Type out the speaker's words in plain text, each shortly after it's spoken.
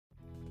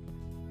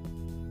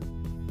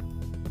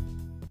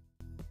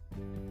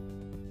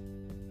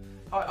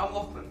Hi, I'm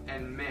Lachlan,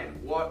 and man,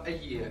 what a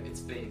year it's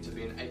been to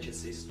be an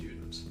HSC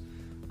student.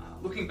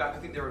 Looking back, I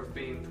think there have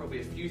been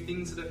probably a few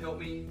things that have helped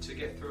me to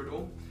get through it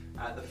all.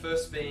 The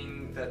first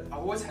being that I've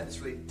always had this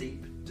really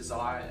deep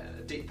desire,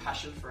 a deep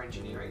passion for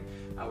engineering,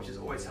 which has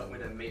always helped me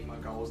to meet my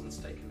goals and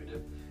stay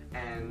committed.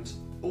 And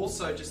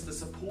also just the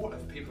support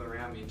of people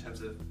around me in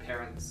terms of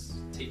parents,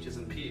 teachers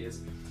and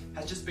peers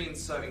has just been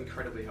so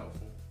incredibly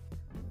helpful.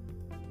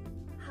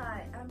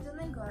 Hi, I'm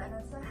Domingo and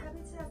I'm so happy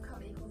to have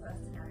come equal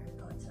first in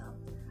agriculture.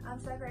 I'm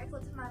so grateful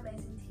to my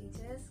amazing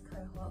teachers,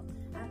 cohort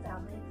and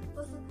family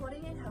for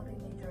supporting and helping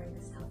me during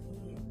this tough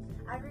year.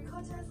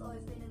 Agriculture has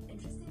always been an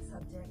interesting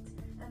subject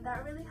and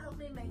that really helped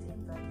me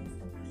maintain focus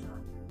and push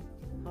on.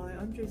 Hi,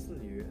 I'm Jason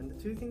Liu, and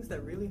the two things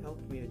that really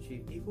helped me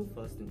achieve equal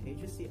first in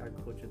HSC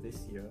Agriculture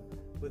this year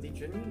were the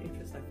genuine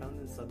interest I found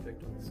in the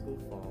subject on the school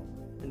farm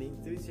and the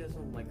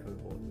enthusiasm of my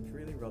cohort, which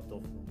really rubbed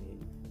off on me,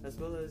 as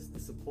well as the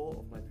support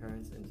of my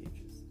parents and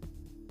teachers.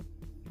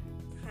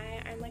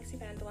 Hi, I'm Lexi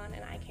Vanderlan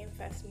and I came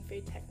first in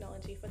food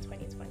technology for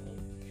 2020.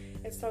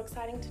 It's so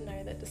exciting to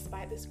know that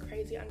despite this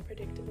crazy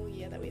unpredictable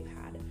year that we've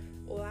had,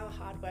 all our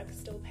hard work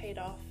still paid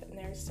off and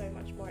there is so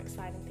much more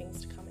exciting things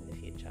to come in the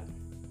future.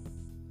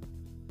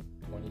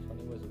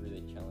 2020 was a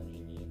really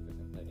challenging year for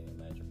completing a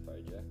major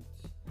project.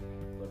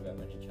 Thought about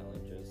many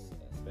challenges,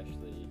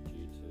 especially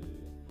due to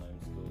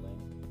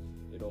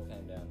homeschooling. It all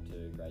came down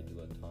to a great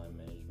deal of time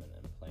management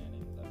and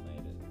planning that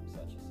made it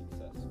such a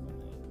success for me.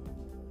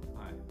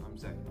 Hi, I'm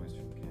Zach Boyce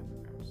from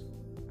Canberra Grammar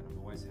School, and I've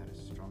always had a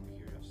strong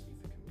curiosity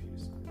for computer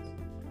science.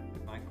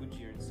 But my good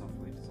year in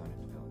software design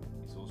and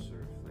development is also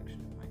a reflection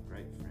of my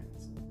great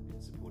friends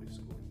and supportive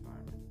school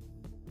environment.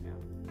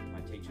 Now, my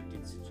teacher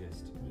did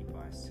suggest he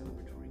buy a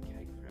celebratory